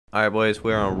Alright boys,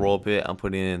 we're on roll bit. I'm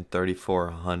putting in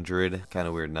 3,400. Kind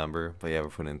of weird number, but yeah, we're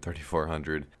putting in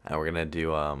 3,400. And we're gonna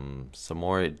do some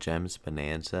more gems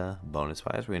bonanza bonus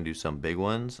buys. We're gonna do some big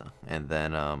ones and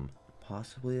then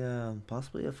possibly a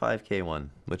 5k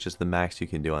one, which is the max you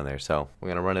can do on there. So we're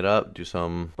gonna run it up, do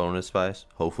some bonus buys,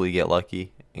 hopefully get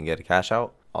lucky and get a cash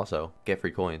out. Also, get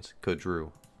free coins. Code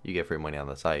Drew. You get free money on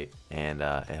the site, and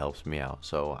it helps me out.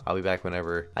 So I'll be back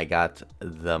whenever I got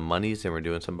the monies and we're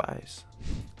doing some buys.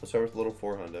 Let's start with a little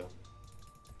 400.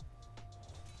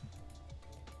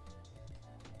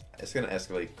 It's gonna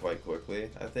escalate quite quickly,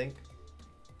 I think.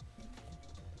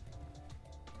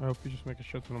 I hope you just make a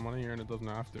shit ton of money here and it doesn't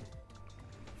have to.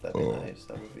 That'd be nice.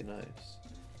 That would be nice.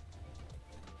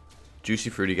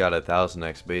 Juicy Fruity got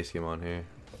 1,000x base game on here.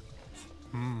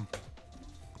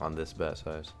 On this bet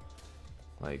size.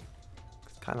 Like,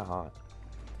 it's kind of hot.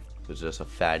 It's just a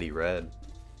fatty red.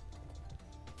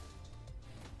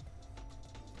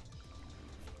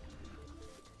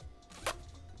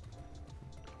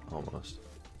 Almost.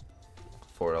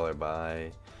 $4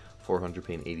 buy. 400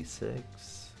 paying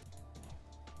 86.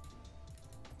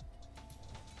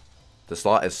 The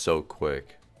slot is so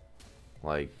quick.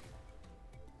 Like,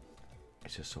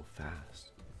 it's just so fast.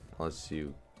 Unless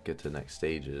you get to the next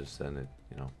stages, then it,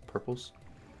 you know, purples.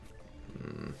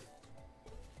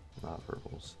 Not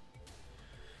purples.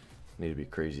 Need to be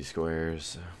crazy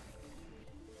squares.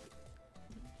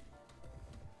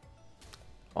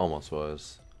 Almost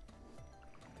was.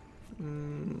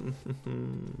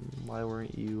 Why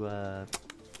weren't you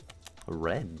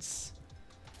reds?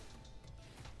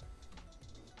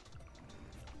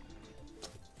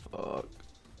 Fuck.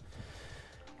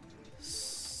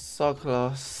 So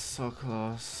close, so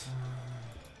close.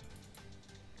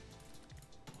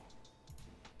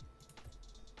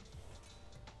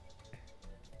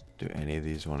 Do any of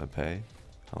these want to pay?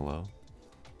 Hello?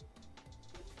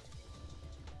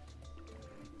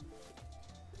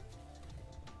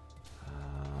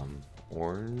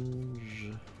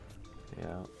 Orange.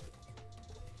 Yeah.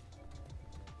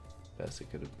 Best it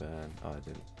could have been. Oh, I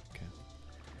didn't. Okay.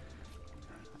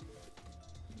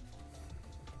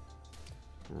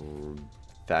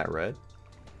 Fat red?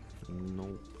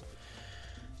 Nope.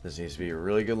 This needs to be a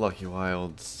really good Lucky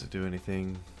Wilds to do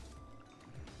anything.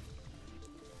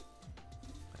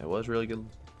 It was really good.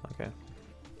 Okay.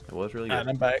 It was really good.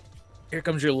 And I'm back. Here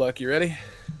comes your luck. You ready?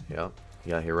 Yep.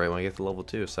 You got here right when I get to level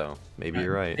 2, so maybe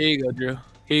you're right. Here you go, Drew.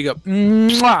 Here you go.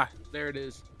 Mwah! There it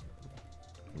is.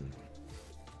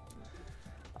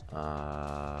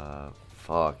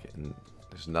 Fuck. And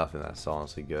there's nothing that's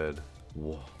honestly good.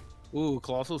 Whoa. Ooh,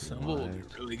 colossal symbol will be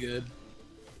really good.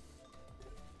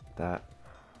 That.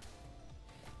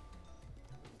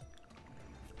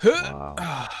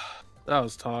 Wow. That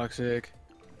was toxic.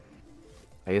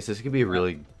 I guess this could be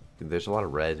really. There's a lot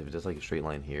of reds if it does like a straight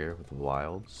line here with the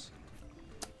wilds.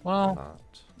 Well, Not.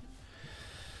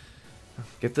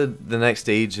 Get the next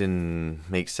stage and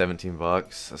make 17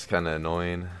 bucks. That's kind of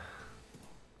annoying.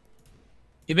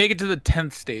 you make it to the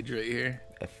 10th stage right here.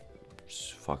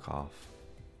 Just fuck off.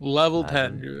 Level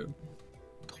 10, Drew.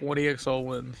 20 XL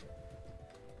wins.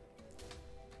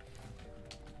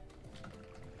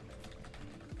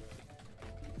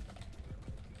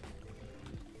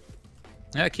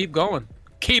 Yeah, keep going.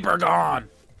 Keep her going.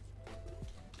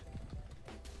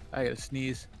 I gotta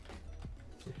sneeze.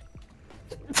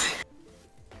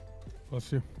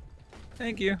 Bless you.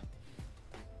 Thank you.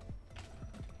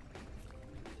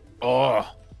 Oh.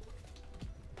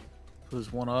 If it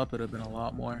was one up, it'd have been a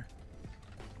lot more.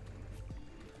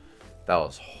 That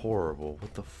was horrible.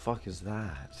 What the fuck is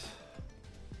that?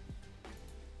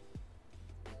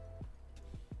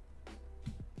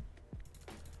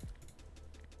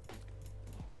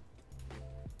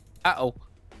 Uh-oh.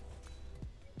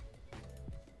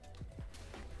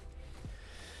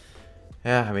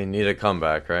 Yeah, I mean, need a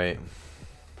comeback, right?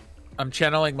 I'm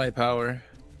channeling my power.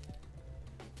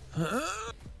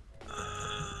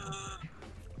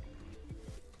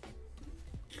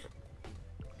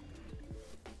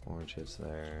 Orange hits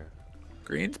there.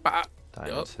 Green spot.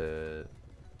 Diamonds hit.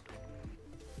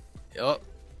 Yup.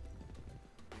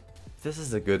 This is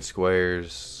the good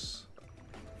squares.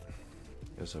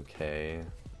 It was okay.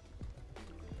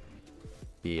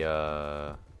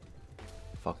 The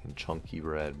fucking chunky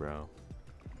red, bro.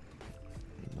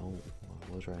 No,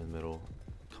 it was right in the middle.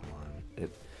 Come on,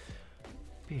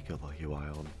 be a good Lucky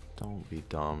Wild. Don't be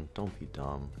dumb. Don't be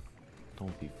dumb.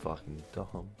 Don't be fucking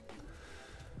dumb.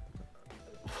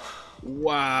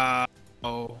 Wow.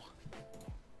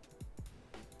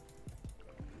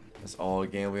 That's all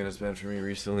gambling has been for me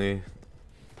recently.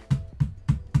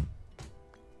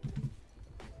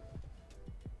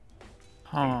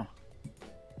 Huh.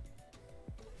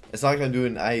 It's not like I'm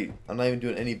not even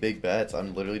doing any big bets.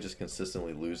 I'm literally just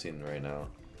consistently losing right now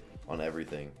on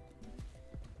everything.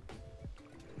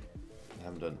 I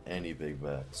haven't done any big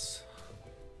bets.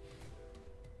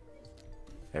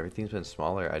 Everything's been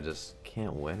smaller. I just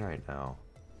can't win right now.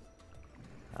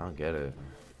 I don't get it.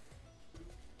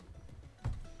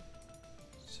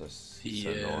 It's just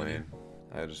annoying.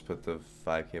 I just put the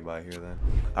 5K by here then.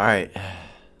 Alright.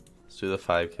 Let's do the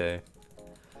 5K.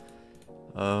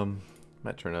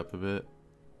 Might turn up a bit.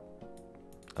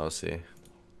 I'll see.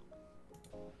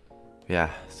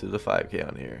 Yeah, let's do the 5K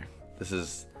on here. This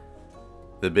is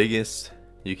the biggest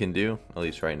you can do. At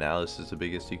least right now, this is the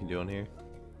biggest you can do on here.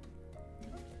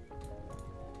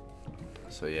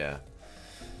 So yeah.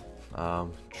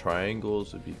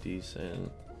 Triangles would be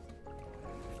decent.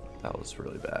 That was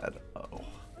really bad. Oh.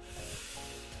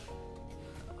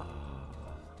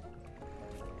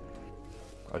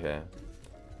 Okay.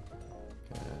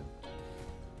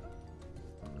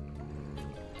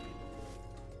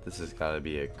 This has got to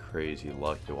be a crazy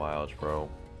lucky wilds, bro.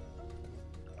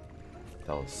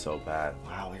 That was so bad.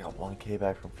 Wow, we got 1K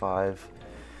back from 5.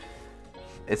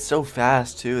 It's so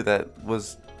fast too. That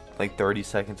was like 30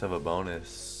 seconds of a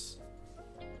bonus.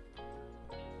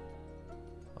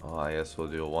 Oh, I guess we'll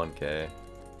do a 1K.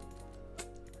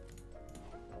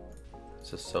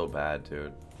 It's just so bad,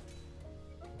 dude.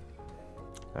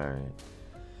 Alright.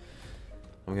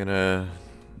 I'm gonna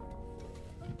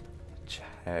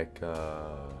check,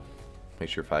 make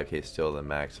sure 5K is still the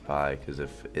max buy, because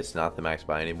if it's not the max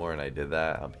buy anymore and I did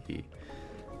that, I'll be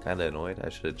kind of annoyed. I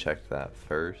should have checked that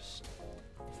first.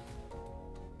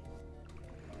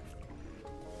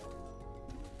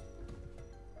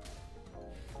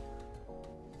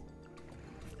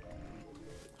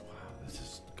 Wow, this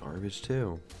is garbage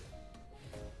too.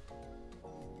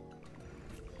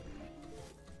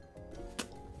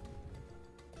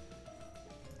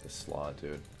 Slot,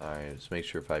 dude. Alright, just make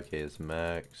sure 5K is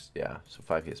max. Yeah, so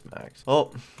 5K is max.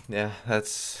 Oh, yeah,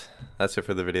 that's it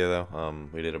for the video though.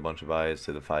 We did a bunch of buys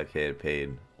to the 5K. It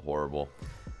paid horrible.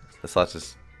 The slot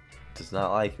just does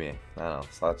not like me. I don't know.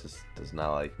 The slot just does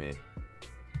not like me.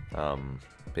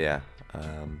 But yeah,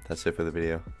 that's it for the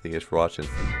video. Thank you guys for watching.